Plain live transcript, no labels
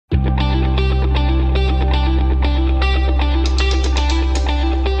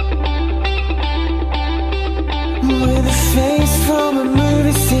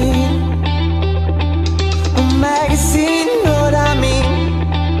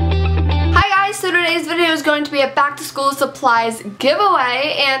going to be a back to school supplies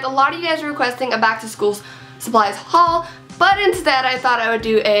giveaway, and a lot of you guys are requesting a back to school supplies haul, but instead I thought I would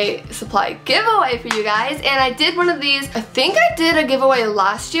do a supply giveaway for you guys. And I did one of these. I think I did a giveaway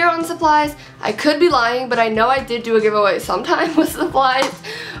last year on supplies. I could be lying, but I know I did do a giveaway sometime with supplies.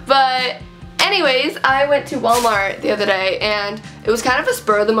 But anyways, I went to Walmart the other day and it was kind of a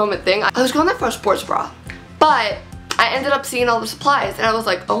spur of the moment thing. I was going there for a sports bra, but I ended up seeing all the supplies and I was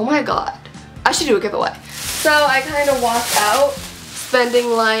like, oh my god, I should do a giveaway. So I kind of walked out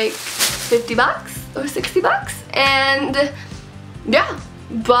spending like 50 bucks or 60 bucks, and yeah,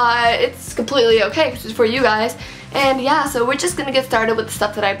 but it's completely okay because it's for you guys. And yeah, so we're just gonna get started with the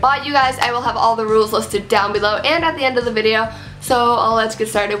stuff that I bought you guys. I will have all the rules listed down below and at the end of the video. So let's get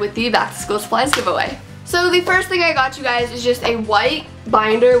started with the back to school supplies giveaway. So the first thing I got you guys is just a white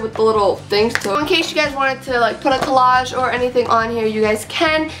binder with the little things. So in case you guys wanted to like put a collage or anything on here, you guys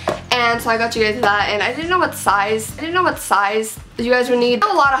can. And so I got you guys that, and I didn't know what size you guys would need. A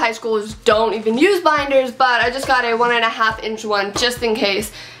lot of high schoolers don't even use binders, but I just got a 1.5 inch one just in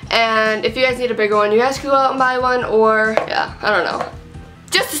case. And if you guys need a bigger one, you guys could go out and buy one, or yeah, I don't know.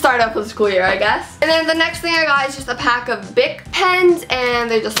 Just to start off with the school year, I guess. And then the next thing I got is just a pack of Bic pens, and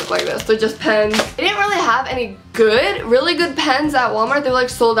they just look like this. They're just pens. They didn't really have any really good pens at Walmart. They were like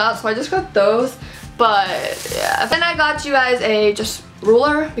sold out, so I just got those. But yeah. Then I got you guys a just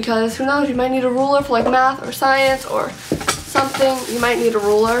ruler, because who knows, you might need a ruler for like math or science or something. You might need a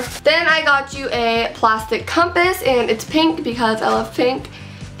ruler. Then I got you a plastic compass, and it's pink because I love pink.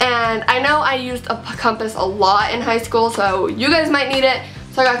 And I know I used a compass a lot in high school, so you guys might need it.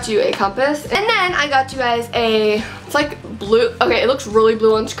 So I got you a compass. And then I got you guys it's like blue. Okay, it looks really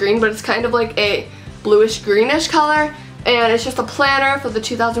blue on screen, but it's kind of like a bluish greenish color. And it's just a planner for the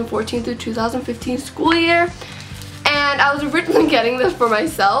 2014 through 2015 school year. And I was originally getting this for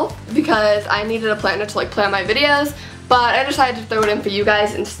myself because I needed a planner to like plan my videos. But I decided to throw it in for you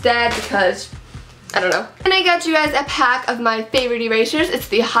guys instead because I don't know. And I got you guys a pack of my favorite erasers. It's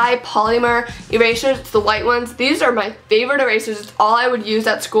the high polymer erasers. It's the white ones. These are my favorite erasers. It's all I would use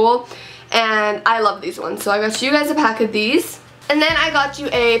at school. And I love these ones. So I got you guys a pack of these. And then I got you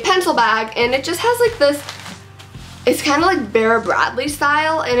a pencil bag. And it just has like this, it's kind of like Bear Bradley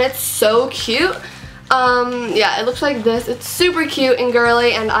style. And it's so cute. Yeah, it looks like this. It's super cute and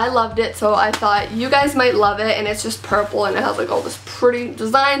girly, and I loved it, so I thought you guys might love it. And it's just purple, and it has like all this pretty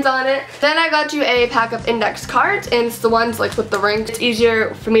designs on it. Then I got you a pack of index cards, and it's the ones like with the rings. It's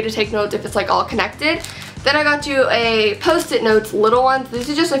easier for me to take notes if it's like all connected. Then I got you a post-it notes, little ones. These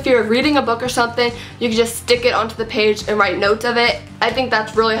are just if you're reading a book or something, you can just stick it onto the page and write notes of it. I think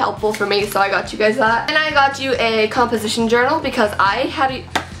that's really helpful for me, so I got you guys that. And I got you a composition journal because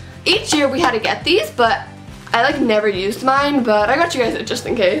each year we had to get these, but I like never used mine, but I got you guys it just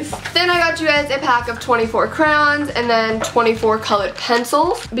in case. Then I got you guys a pack of 24 crayons and then 24 colored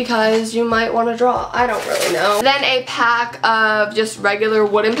pencils because you might want to draw. I don't really know. Then a pack of just regular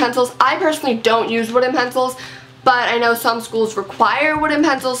wooden pencils. I personally don't use wooden pencils, but I know some schools require wooden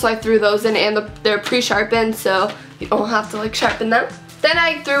pencils, so I threw those in, and they're pre-sharpened, so you don't have to like sharpen them. Then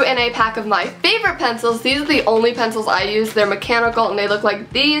I threw in a pack of my favorite pencils. These are the only pencils I use. They're mechanical and they look like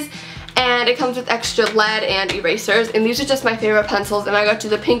these. And it comes with extra lead and erasers. And these are just my favorite pencils. And I got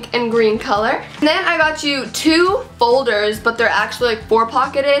you the pink and green color. And then I got you 2 folders, but they're actually like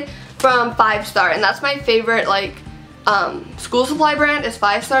 4-pocketed from 5 Star. And that's my favorite like school supply brand is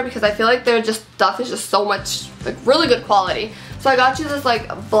 5 Star because I feel like their stuff is just so much like really good quality. So I got you this like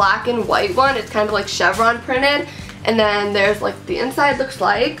black and white one. It's kind of like chevron printed. And then there's like the inside looks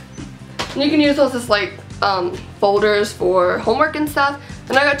like, and you can use those as like folders for homework and stuff.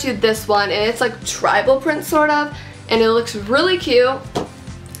 And I got you this one, and it's like tribal print sort of, and it looks really cute,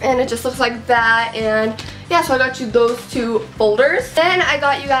 and it just looks like that. And yeah, so I got you those 2 folders. Then I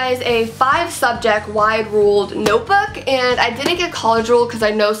got you guys a 5-subject wide ruled notebook, and I didn't get college rule because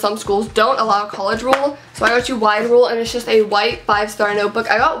I know some schools don't allow college rule, so I got you wide rule, and it's just a white 5-star notebook.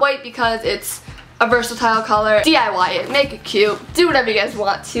 I got white because it's a versatile color. DIY it, make it cute, do whatever you guys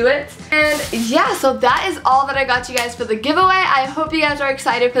want to it. And yeah, so that is all that I got you guys for the giveaway. I hope you guys are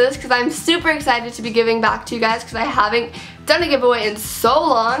excited for this because I'm super excited to be giving back to you guys because I haven't done a giveaway in so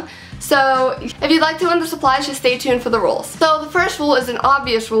long. So if you'd like to win the supplies, just stay tuned for the rules. So the first rule is an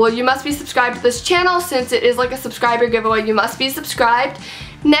obvious rule. You must be subscribed to this channel. Since it is like a subscriber giveaway, you must be subscribed.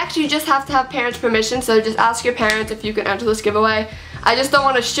 Next, you just have to have parents' permission, so just ask your parents if you can enter this giveaway. I just don't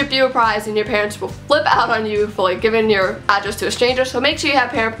want to ship you a prize and your parents will flip out on you for like giving your address to a stranger, so make sure you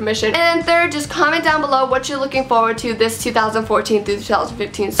have parent permission. And third, just comment down below what you're looking forward to this 2014 through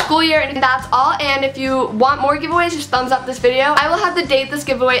 2015 school year. And that's all, and if you want more giveaways, just thumbs up this video. I will have the date this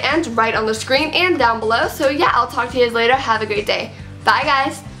giveaway ends right on the screen and down below. So yeah, I'll talk to you guys later. Have a great day. Bye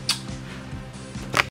guys!